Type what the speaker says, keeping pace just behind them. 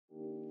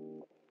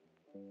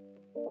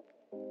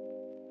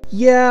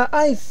Yeah,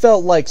 I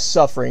felt like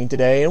suffering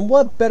today, and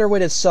what better way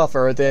to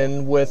suffer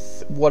than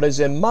with what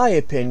is, in my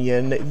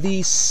opinion,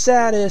 the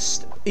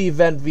saddest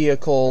event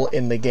vehicle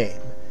in the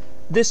game.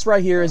 This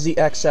right here is the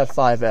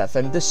XF5F,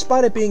 and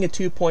despite it being a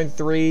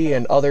 2.3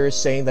 and others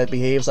saying that it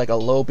behaves like a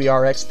low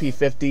BR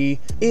XP50,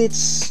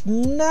 it's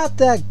not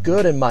that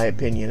good in my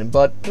opinion,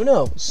 but who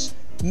knows?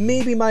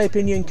 Maybe my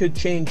opinion could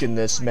change in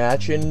this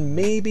match, and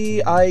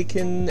maybe I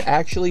can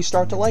actually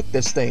start to like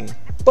this thing.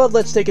 But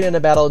let's take it into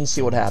battle and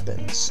see what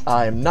happens.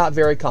 I am not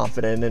very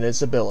confident in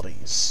its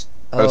abilities.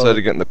 I decided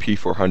to get in the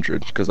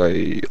P400 because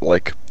I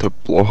like to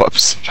blow up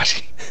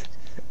somebody.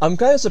 I'm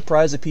kind of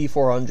surprised the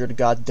P400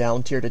 got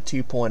down tier to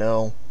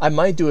 2.0. I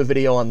might do a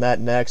video on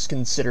that next,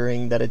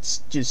 considering that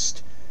it's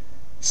just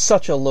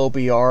such a low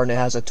BR and it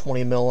has a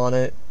 20 mil on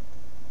it.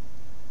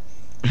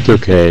 It's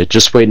okay,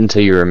 just wait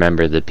until you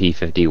remember the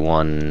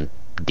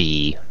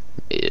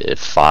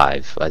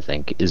P51D5, I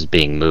think, is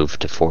being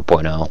moved to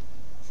 4.0.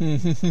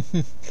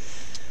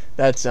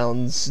 That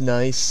sounds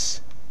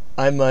nice.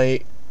 I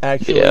might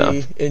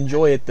actually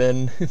enjoy it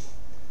then.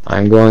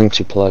 I'm going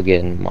to plug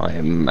in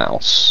my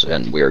mouse,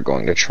 and we're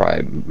going to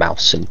try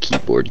mouse and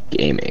keyboard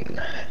gaming.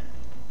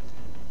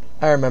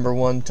 I remember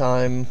one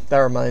time, that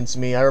reminds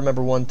me, I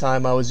remember one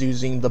time I was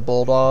using the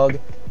Bulldog,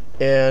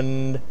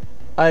 and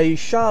I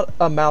shot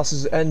a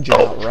mouse's engine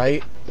out,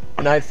 right?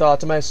 And I thought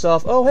to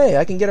myself, oh hey,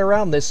 I can get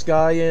around this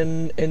guy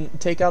and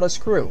take out his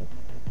crew.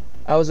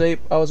 I was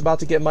about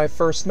to get my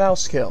first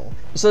mouse kill.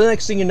 So the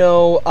next thing you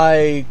know,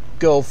 I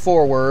go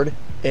forward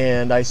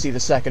and I see the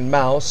second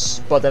mouse,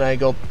 but then I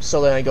go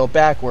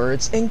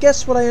backwards, and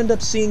guess what I end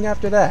up seeing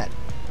after that?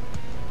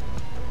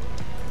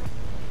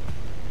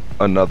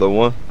 Another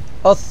one?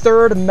 A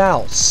third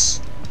mouse.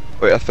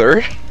 Wait, a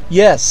third?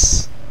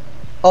 Yes.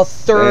 A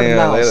third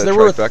mouse. There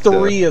were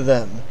 3 of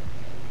them.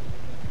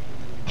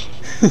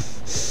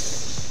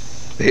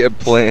 They had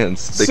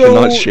plans they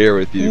cannot share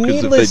with you,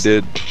 because if they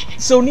did...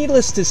 So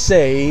needless to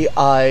say,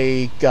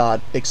 I got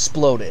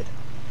exploded.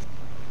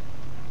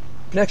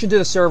 Connection to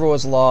the server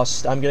was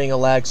lost, I'm getting a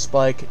lag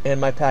spike, and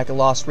my packet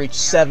loss reached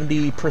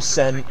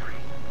 70%.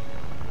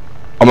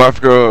 I'm gonna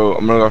go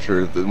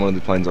after one of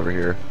the planes over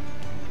here.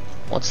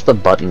 What's the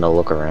button to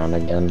look around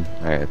again?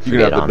 You can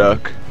have the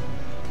duck.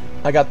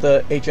 I got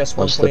the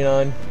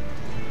HS-129.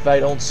 If I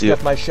don't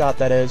scuff my shot,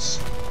 that is.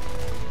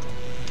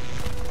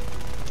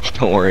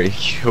 Don't worry,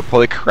 he'll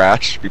probably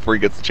crash before he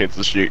gets the chance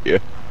to shoot you.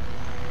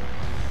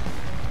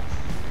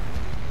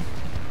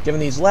 Given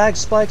these lag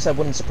spikes, that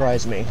wouldn't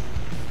surprise me.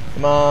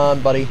 Come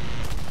on, buddy.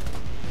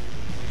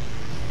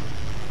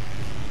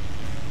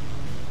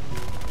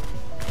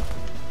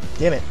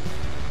 Damn it.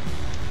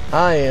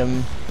 I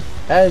am,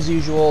 as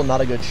usual,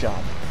 not a good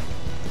shot.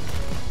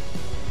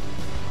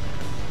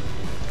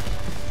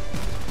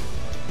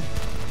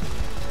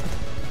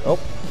 Oh,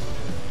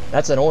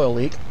 that's an oil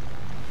leak.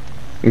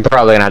 I'm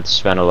probably gonna have to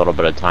spend a little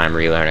bit of time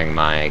relearning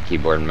my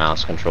keyboard and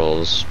mouse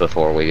controls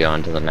before we go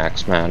into the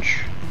next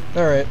match.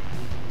 Alright.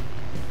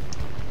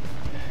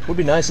 Would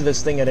be nice if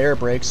this thing had air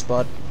brakes,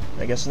 but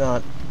I guess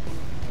not.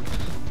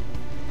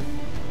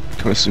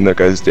 Can we assume that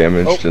guy's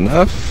damaged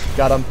enough?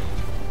 Got him.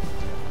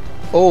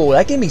 Oh,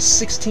 that gave me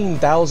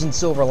 16,000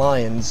 silver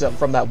lions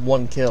from that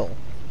one kill.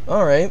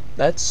 Alright,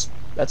 that's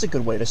a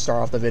good way to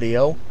start off the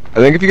video. I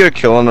think if you get a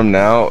kill on him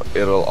now,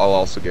 I'll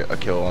also get a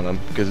kill on him,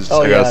 because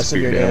I got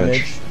severe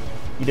damage.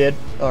 You did?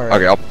 Alright.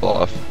 Okay, I'll pull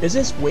off. Is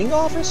this wing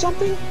off or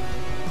something?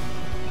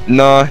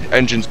 Nah,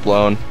 engine's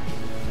blown.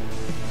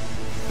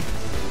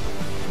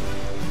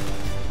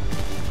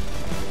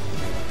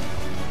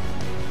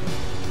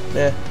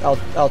 Eh,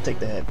 I'll take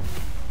the hit.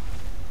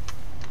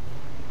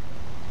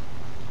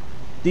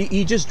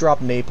 He just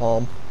dropped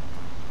napalm.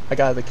 I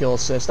got the kill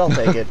assist, I'll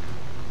take it.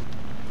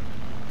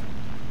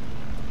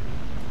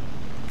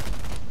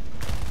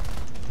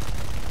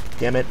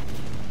 Damn it.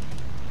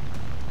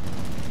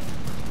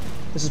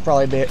 This is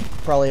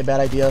probably a bad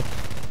idea.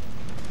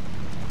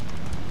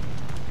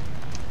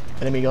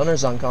 Enemy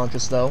gunner's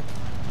unconscious though.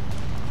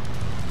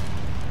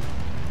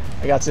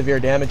 I got severe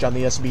damage on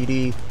the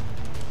SBD.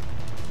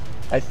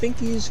 I think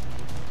he's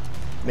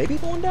maybe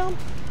going down?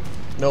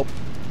 Nope,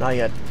 not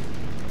yet.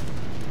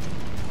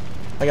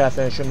 I gotta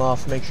finish him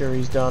off, make sure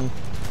he's done.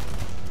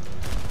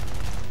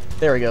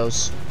 There he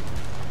goes.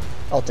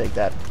 I'll take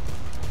that.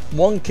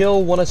 1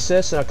 kill, 1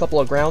 assist, and a couple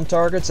of ground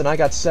targets, and I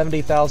got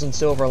 70,000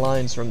 silver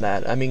lions from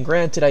that. I mean,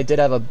 granted, I did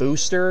have a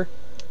booster,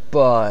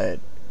 but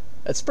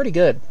that's pretty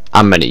good.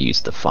 I'm gonna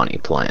use the funny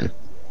plan.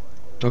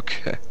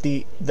 Okay.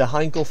 The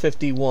Heinkel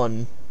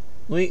 51.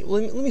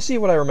 Let me see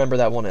what I remember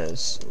that one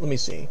is. Let me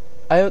see.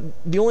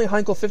 The only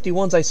Heinkel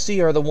 51s I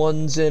see are the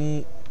ones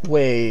in...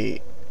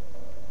 Wait.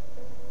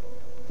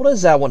 What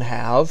does that one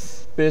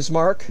have?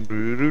 Bismarck?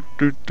 Don't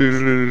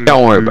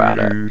worry about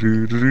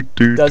it.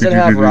 Does it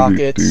have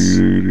rockets?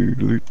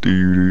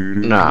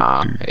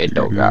 Nah, it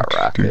don't got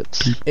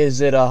rockets.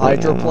 Is it a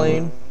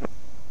hydroplane?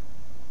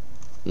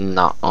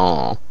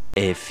 Nuh-uh.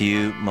 A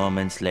few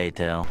moments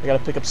later. I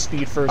gotta pick up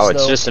speed first, Oh,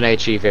 it's though. just an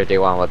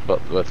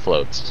HE51 with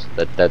floats.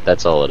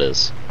 That's all it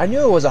is. I knew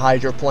it was a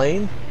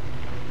hydroplane.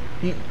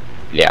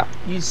 Yeah.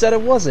 You said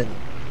it wasn't.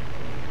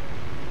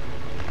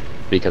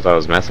 Because I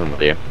was messing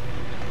with you.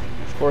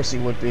 Of course he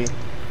would be.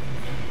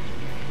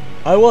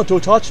 I want to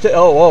touch the.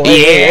 Oh,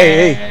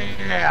 hey.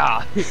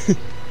 Yeah.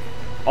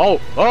 Oh.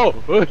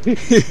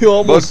 He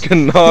almost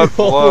cannot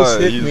he almost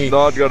fly. hit He's me.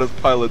 not got his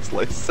pilot's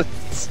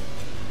license.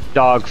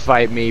 Dog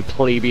fight me,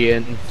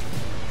 plebeian.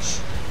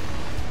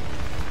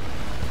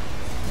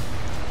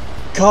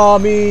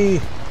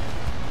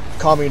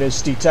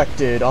 Communist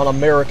detected on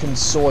American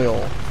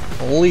soil.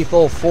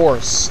 Lethal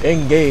force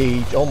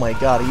engaged. Oh my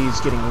god, he's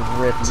getting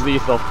ripped.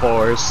 Lethal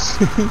force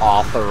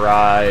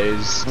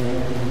authorized.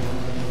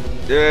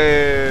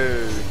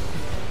 Yay!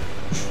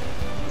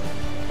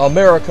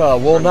 America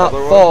will not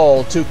Another one?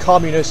 fall to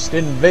communist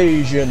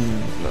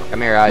invasion.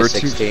 Come here, We're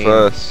I-16. too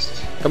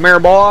fast. Come here,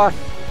 boy.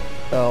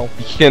 Oh.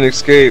 You can't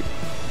escape.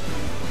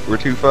 We're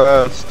too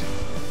fast.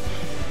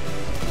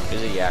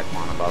 There's a yak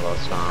one above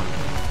us, Tom.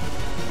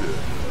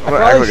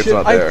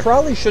 I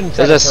probably shouldn't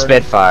try There's to a turn.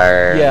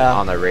 Spitfire Yeah.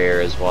 on the rear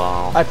as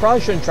well. I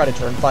probably shouldn't try to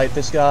turn fight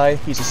this guy.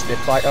 He's a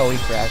Spitfire. Oh, he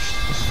crashed.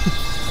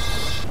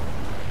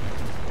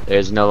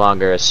 There's no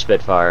longer a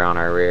Spitfire on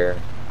our rear.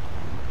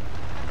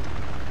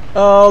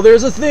 Oh,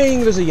 there's a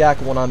thing. There's a yak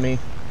one on me.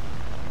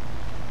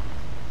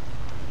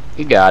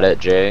 You got it,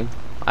 Jay.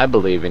 I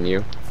believe in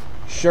you.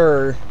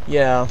 Sure.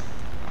 Yeah.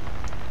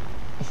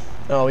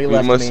 Oh, he We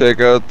left must me.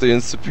 take out the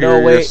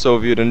superior wait.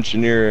 Soviet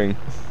engineering.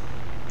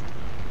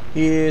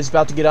 He is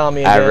about to get on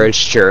me again.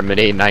 Average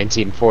Germany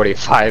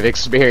 1945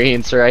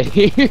 experience right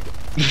here.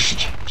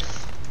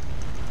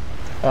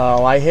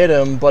 Oh, I hit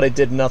him, but it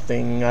did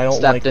nothing. I don't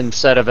Except like.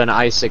 instead of an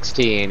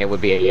I-16, it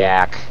would be a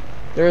yak.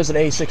 There is an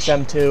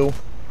A6M2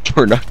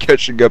 We're not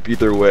catching up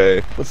either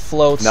way. with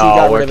floats. he No,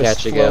 got we're rid of his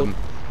catching float. him.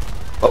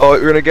 Oh,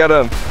 we're gonna get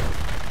him.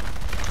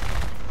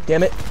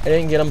 Damn it! I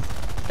didn't get him,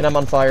 and I'm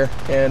on fire,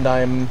 and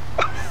I'm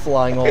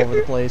flying all over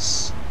the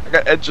place. I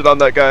got engine on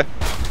that guy.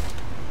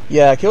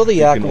 Yeah, kill the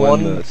yak can win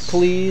one, this.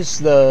 please.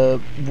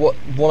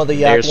 One of the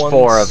yak There's ones.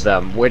 4 of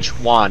them. Which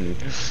one?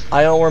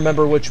 I don't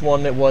remember which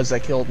one it was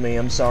that killed me.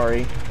 I'm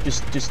sorry.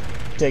 Just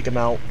take him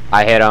out.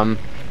 I hit him.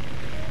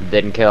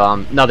 Didn't kill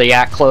him. Another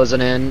yak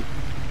closing in.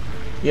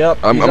 Yep.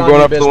 I'm he's on going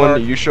you, after the one that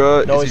Bismarck. you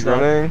shot. No, Is he's he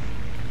not. running?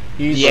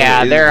 He's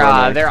Yeah, is they're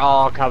running.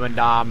 all coming,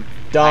 Dom.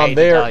 I Dom, hate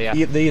to tell ya.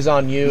 he's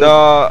on you.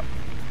 Nah,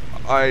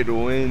 I'd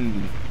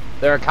win.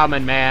 They're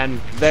coming, man.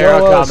 They're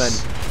Show coming.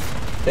 us.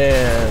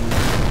 And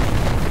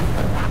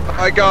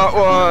I got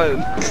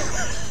one.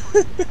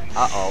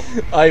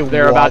 Uh-oh.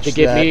 They're about to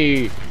get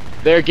me.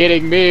 They're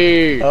getting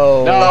me.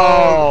 Oh.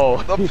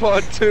 No. The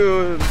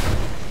pontoon.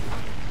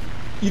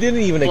 You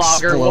didn't even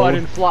Flogger 1 explode.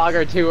 and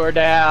Flogger 2 are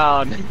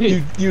down.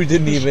 You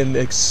didn't even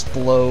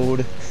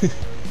explode.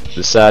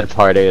 The sad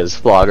part is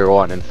Flogger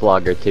 1 and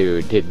Flogger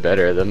 2 did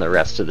better than the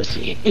rest of the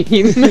team.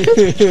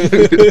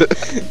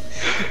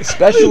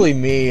 Especially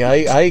me.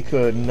 I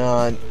could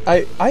not.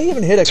 I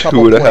even hit a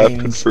couple 2.5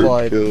 planes, confirmed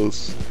but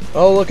kills.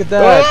 oh, look at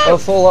that. Oh! A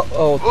full up.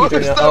 Oh, Oh, keeping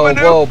there's it. the Oh,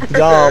 whoa,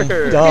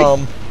 maneuver!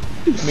 Dom.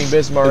 I mean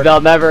Bismarck.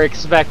 They'll never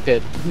expect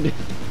it.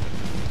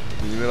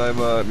 Even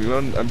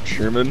I'm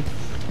German.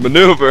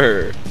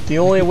 Maneuver. The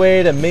only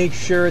way to make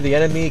sure the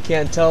enemy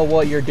can't tell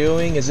what you're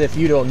doing is if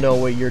you don't know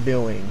what you're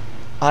doing.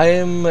 I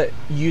am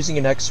using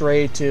an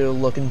X-ray to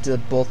look into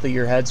both of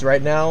your heads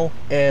right now,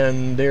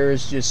 and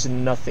there's just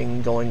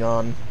nothing going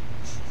on.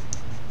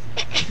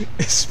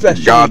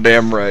 Especially,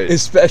 Goddamn right.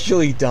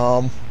 especially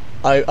Dom.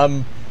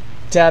 I'm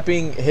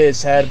tapping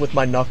his head with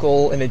my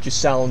knuckle, and it just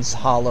sounds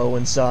hollow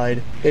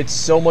inside. It's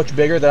so much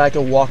bigger that I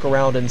can walk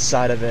around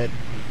inside of it.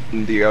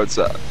 The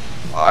outside.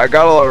 I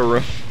got a lot of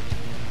room.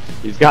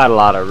 He's got a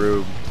lot of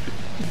room.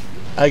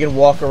 I can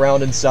walk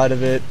around inside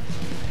of it.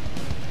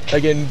 I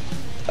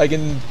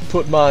can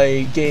put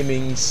my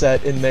gaming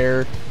set in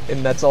there,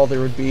 and that's all there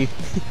would be.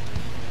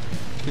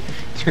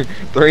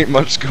 There ain't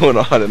much going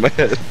on in my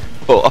head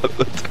a lot of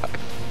the time.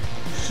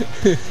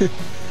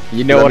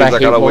 You know That what I means I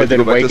hate gotta more wait to than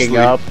go back to waking sleep.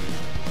 up?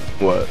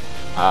 What?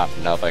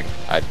 Nothing.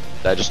 I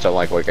just don't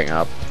like waking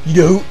up.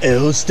 You know who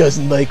else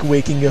doesn't like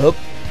waking up?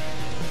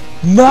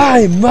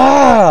 My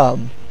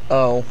mom!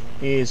 Oh,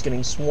 he is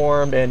getting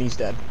swarmed, and he's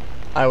dead.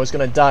 I was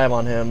gonna dive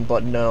on him,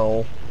 but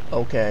no.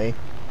 Okay.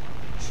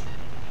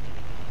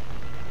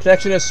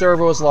 Connection to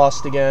server was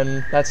lost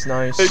again. That's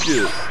nice. Thank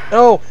you.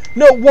 Oh,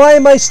 no, why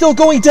am I still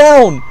going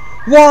down?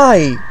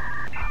 Why?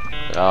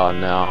 Oh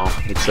no,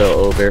 it's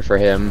so over for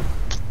him.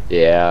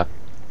 Yeah.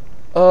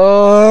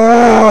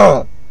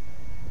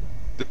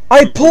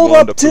 I pulled One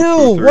up to too!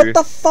 poo-poo What three.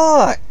 the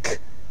fuck?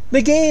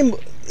 The game...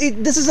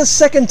 this is the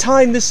second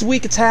time this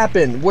week it's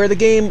happened, where the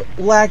game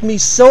lagged me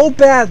so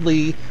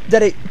badly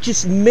that it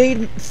just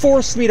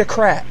forced me to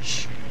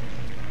crash.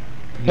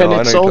 No, And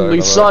I it's know you're only talking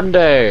about.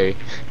 Sunday.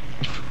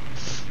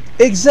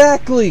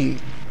 Exactly!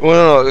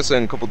 Well, no,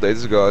 listen, a couple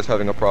days ago I was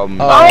having a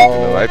problem. Oh.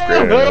 No, I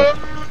upgraded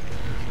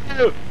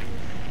it.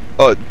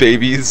 Oh,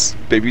 babies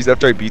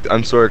after I beat.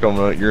 I'm sorry,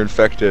 Coleman, you're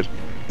infected.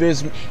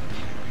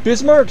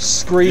 Bismarck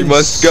screams. You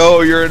must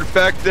go. You're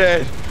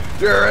infected.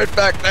 You're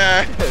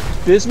infected.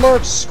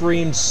 Bismarck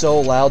screamed so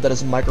loud that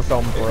his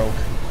microphone broke.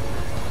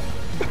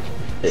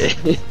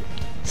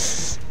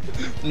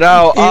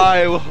 Now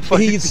I will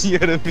fight the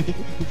enemy.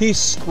 He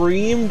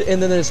screamed,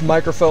 and then his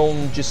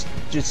microphone just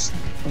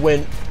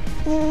went.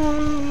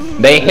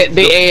 The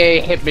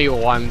AA hit me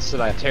once,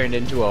 and I turned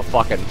into a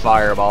fucking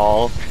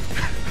fireball.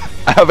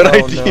 I have an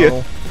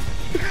idea.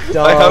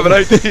 No. I have an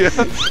idea.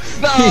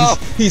 No!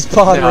 He's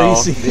pod No,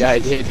 racing. the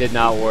idea did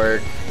not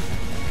work.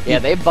 Yeah,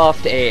 they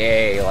buffed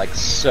AA like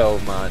so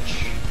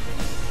much,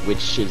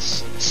 which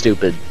is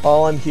stupid.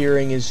 All I'm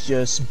hearing is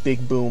just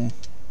big boom.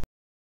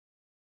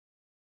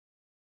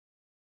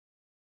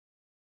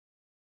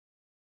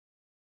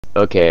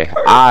 Okay,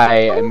 I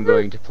am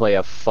going to play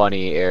a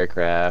funny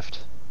aircraft.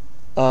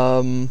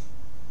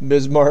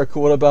 Bismarck,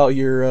 what about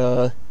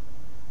your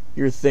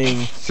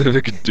thing?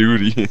 Civic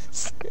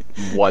duties.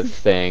 What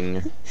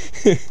thing?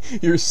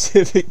 Your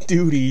civic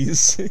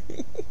duties.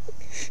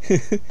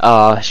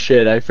 Aw,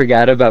 shit, I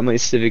forgot about my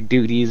civic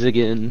duties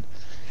again.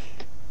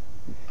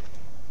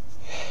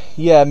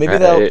 Yeah, maybe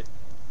Right.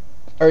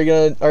 Are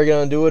you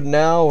gonna do it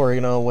now, or are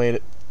you gonna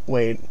wait?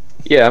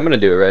 Yeah, I'm gonna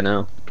do it right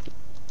now.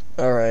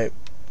 Alright.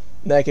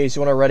 In that case,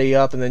 you wanna ready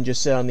up and then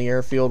just sit on the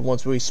airfield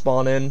once we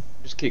spawn in?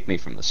 Just kick me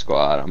from the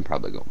squad, I'm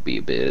probably gonna be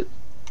a bit.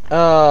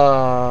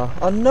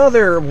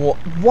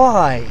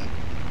 Why?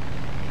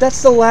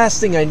 That's the last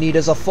thing I need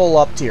is a full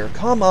up tier.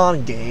 Come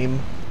on,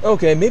 game.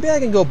 Okay, maybe I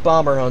can go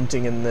bomber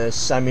hunting in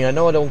this. I mean, I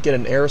know I don't get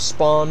an air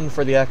spawn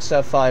for the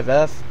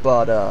XF5F,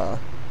 but,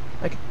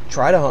 I could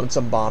try to hunt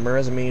some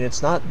bombers. I mean,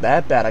 it's not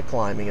that bad at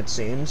climbing, it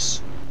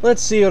seems.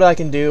 Let's see what I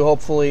can do.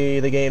 Hopefully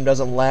the game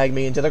doesn't lag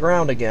me into the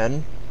ground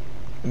again.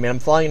 I mean, I'm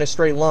flying in a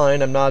straight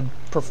line. I'm not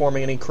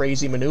performing any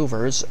crazy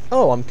maneuvers.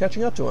 Oh, I'm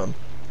catching up to him.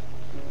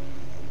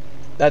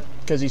 That,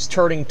 because he's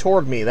turning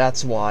toward me,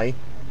 that's why.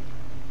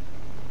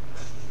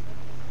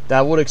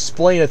 That would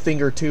explain a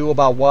thing or two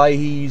about why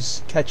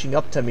he's catching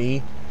up to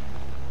me.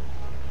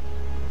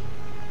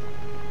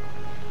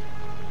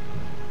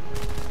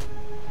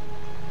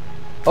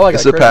 Oh, I got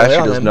This a critical hit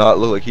Apache on does him. not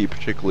look like he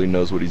particularly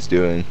knows what he's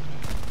doing.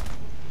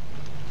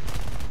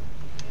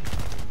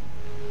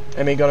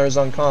 Enemy gunner is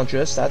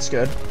unconscious, that's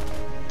good.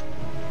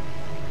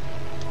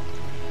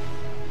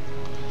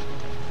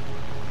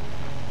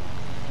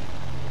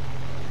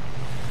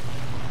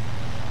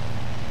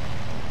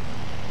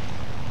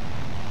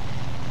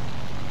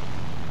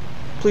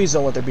 Please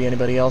don't let there be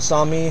anybody else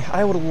on me.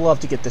 I would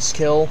love to get this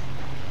kill.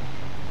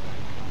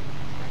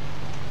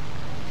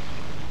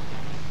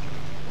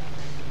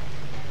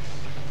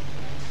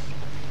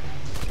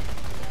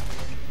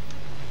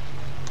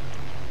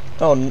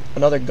 Oh,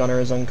 another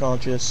gunner is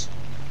unconscious.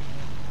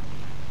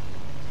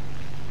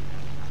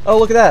 Oh,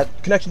 look at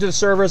that. Connection to the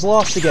server is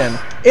lost again.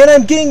 And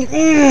I'm getting...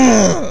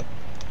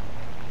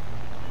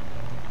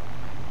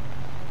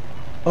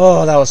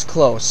 Oh, that was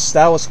close.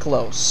 That was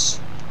close.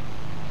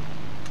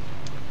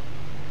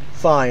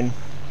 Fine.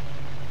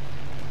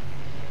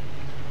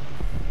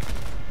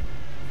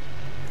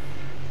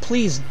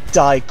 Please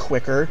die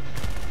quicker.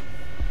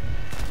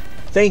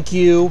 Thank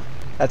you.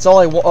 That's all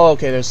I want. Oh,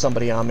 okay, there's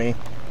somebody on me.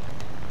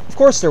 Of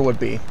course there would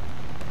be.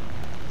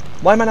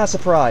 Why am I not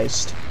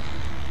surprised?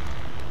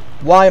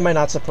 Why am I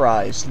not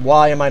surprised?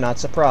 Why am I not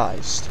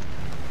surprised?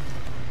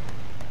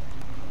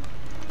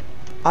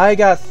 I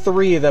got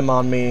 3 of them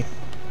on me.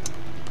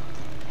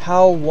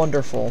 How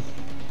wonderful.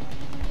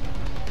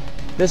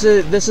 This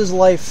is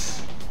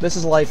life. This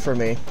is life for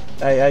me.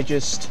 I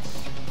just...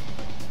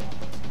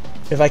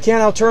 If I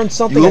can't outturn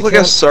something, You look like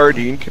a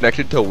sardine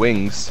connected to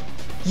wings.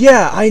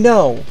 Yeah, I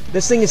know.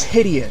 This thing is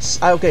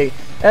hideous. Okay,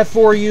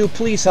 F4U,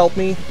 please help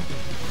me.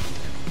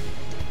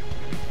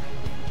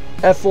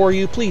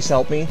 F4U, please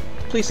help me.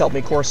 Please help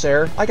me,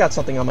 Corsair. I got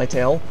something on my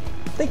tail.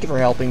 Thank you for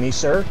helping me,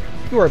 sir.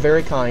 You are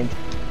very kind.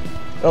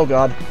 Oh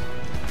god.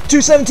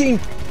 217!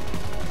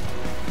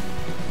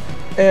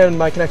 And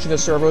my connection to the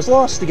server was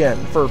lost again,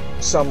 for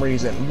some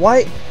reason.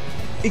 Why?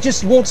 It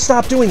just won't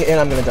stop doing it, and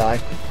I'm gonna die.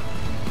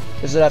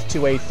 There's an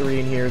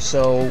F2A3 in here,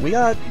 so we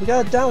got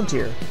a down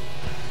tier.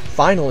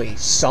 Finally,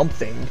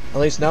 something.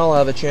 At least now I'll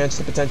have a chance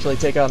to potentially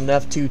take out an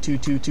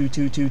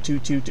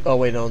F222222222. Oh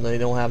wait, no, they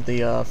don't have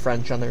the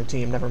French on their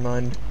team. Never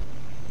mind.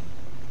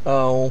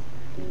 Oh,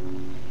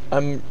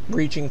 I'm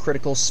reaching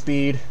critical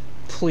speed.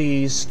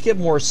 Please get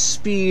more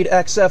speed,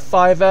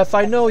 XF5F.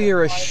 I know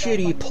you're a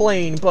shitty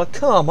plane, but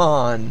come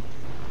on.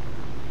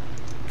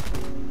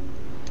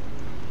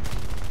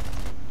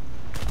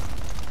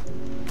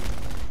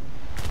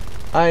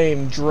 I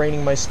am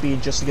draining my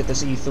speed just to get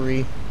this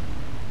E3.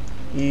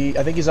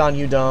 I think he's on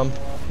you, Dom.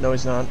 No,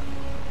 he's not.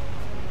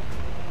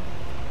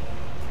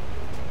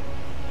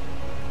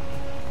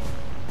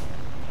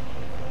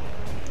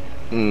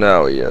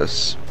 No,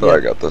 yes. But Yep. I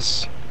got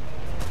this.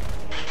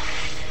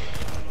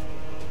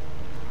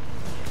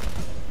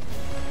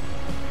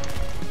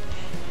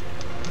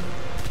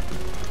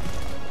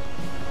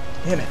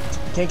 Damn it.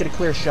 I can't get a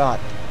clear shot.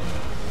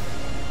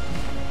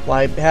 Well,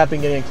 I have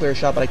been getting a clear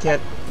shot, but I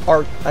can't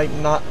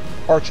I'm not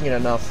arching it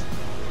enough.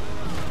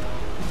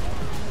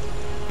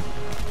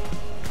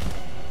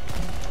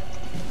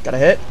 Got a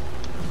hit.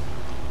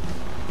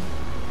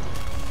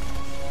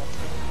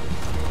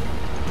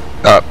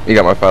 Ah, you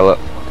got my pilot.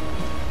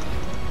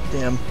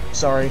 Damn,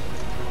 sorry.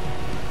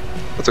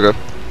 That's okay.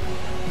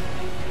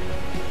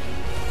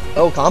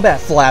 Oh, combat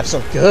flaps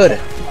are good.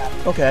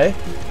 Okay.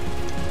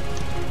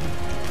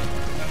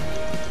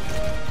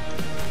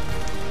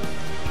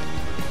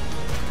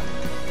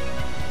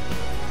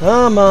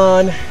 Come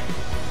on.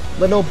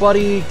 Let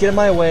nobody get in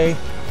my way,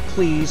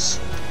 please.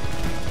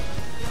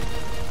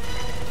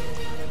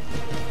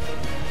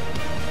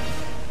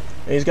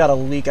 He's got a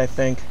leak, I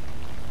think.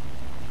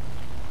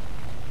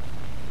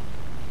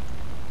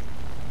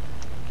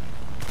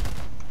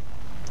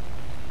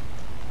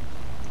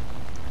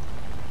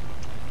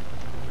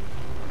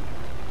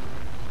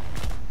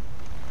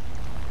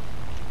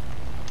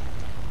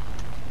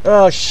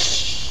 Oh,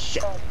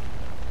 shit.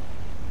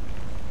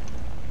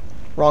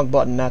 Wrong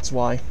button, that's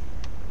why.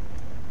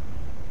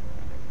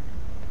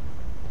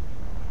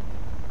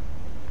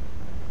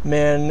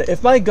 Man,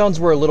 if my guns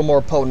were a little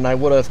more potent, I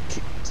would have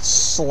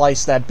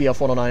sliced that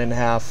BF-109 in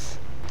half.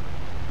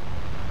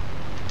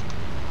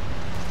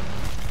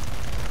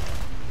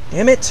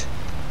 Damn it!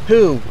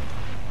 Who?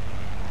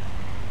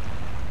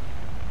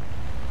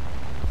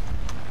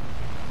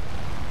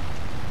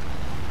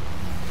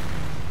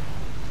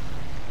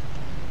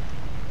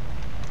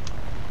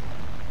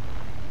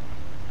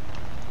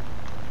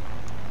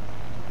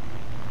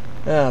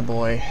 Oh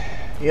boy.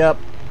 Yep.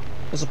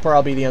 This will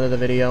probably be the end of the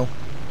video.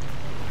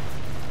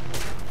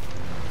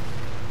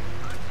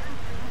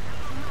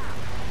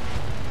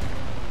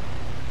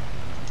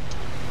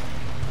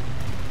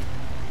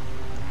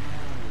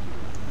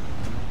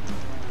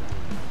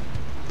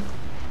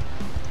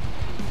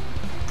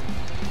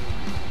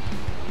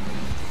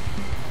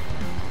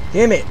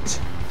 Damn it!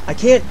 I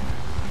can't...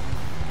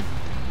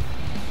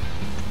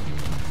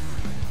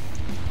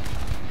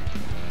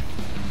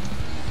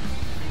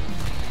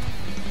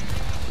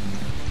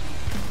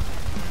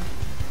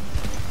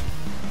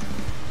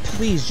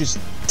 Please, just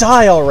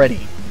die already!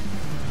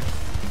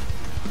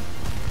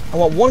 I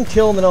want one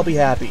kill and then I'll be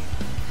happy.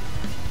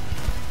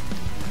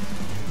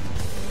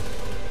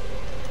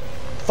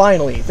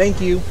 Finally,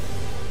 thank you.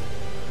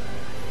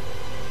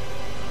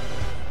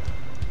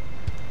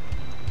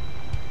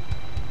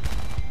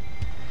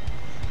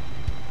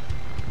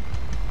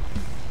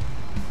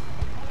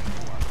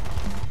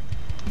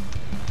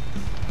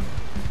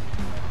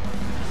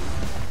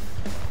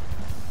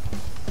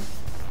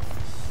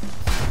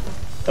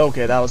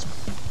 Okay, that was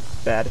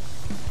bad.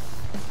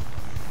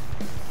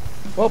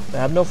 Well, I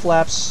have no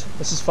flaps.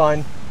 This is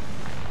fine.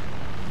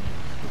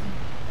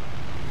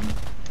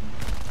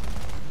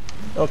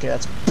 Okay,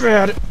 that's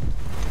bad.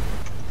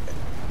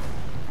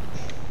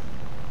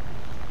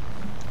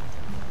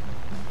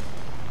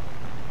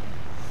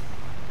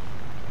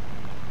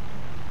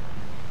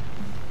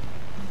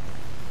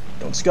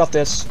 Don't scuff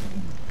this.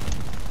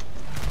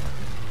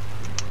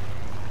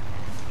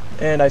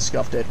 And I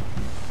scuffed it.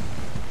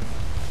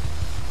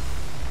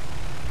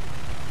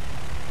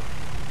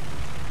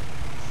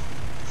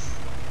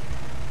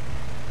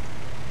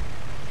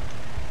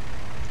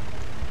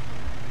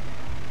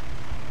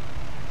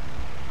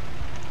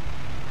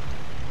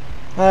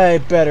 I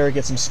better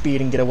get some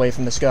speed and get away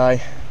from this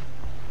guy.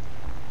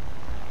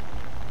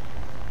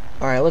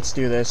 Alright, let's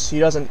do this. He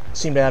doesn't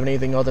seem to have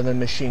anything other than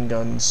machine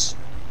guns.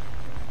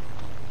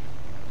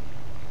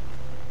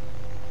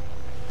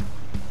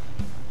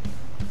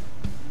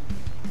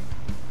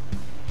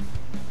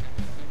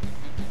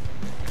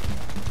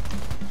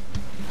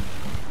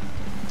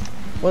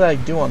 What did I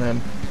do on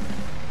him?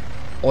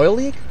 Oil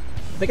leak?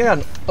 I think I got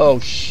an... Oh,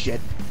 shit.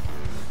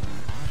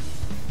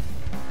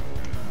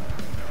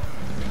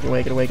 Get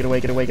away, get away, get away,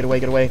 get away, get away,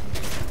 get away.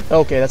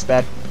 Okay, that's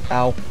bad.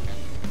 Ow.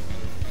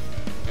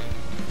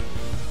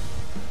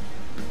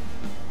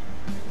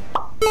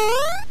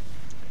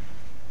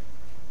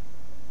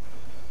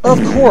 Of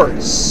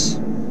course!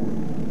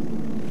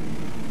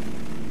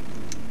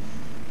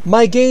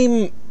 My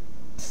game,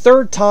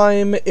 third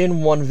time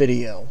in one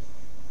video.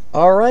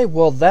 Alright,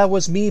 well that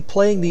was me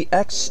playing the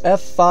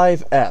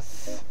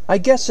XF5F. I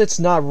guess it's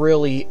not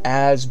really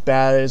as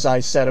bad as I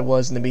said it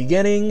was in the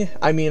beginning.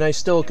 I mean, I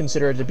still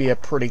consider it to be a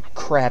pretty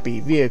crappy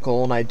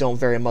vehicle, and I don't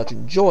very much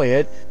enjoy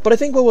it, but I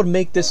think what would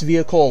make this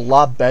vehicle a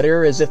lot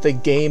better is if the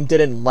game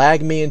didn't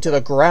lag me into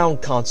the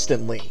ground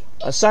constantly.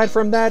 Aside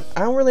from that, I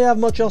don't really have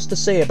much else to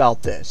say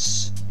about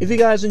this. If you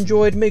guys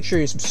enjoyed, make sure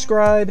you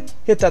subscribe,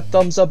 hit that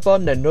thumbs up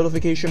button and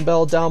notification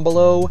bell down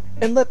below,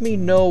 and let me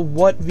know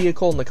what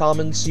vehicle in the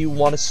comments you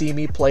want to see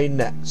me play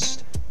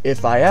next.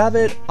 If I have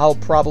it, I'll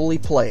probably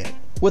play it.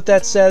 With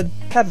that said,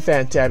 have a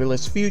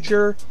fantabulous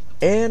future,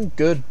 and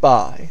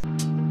goodbye.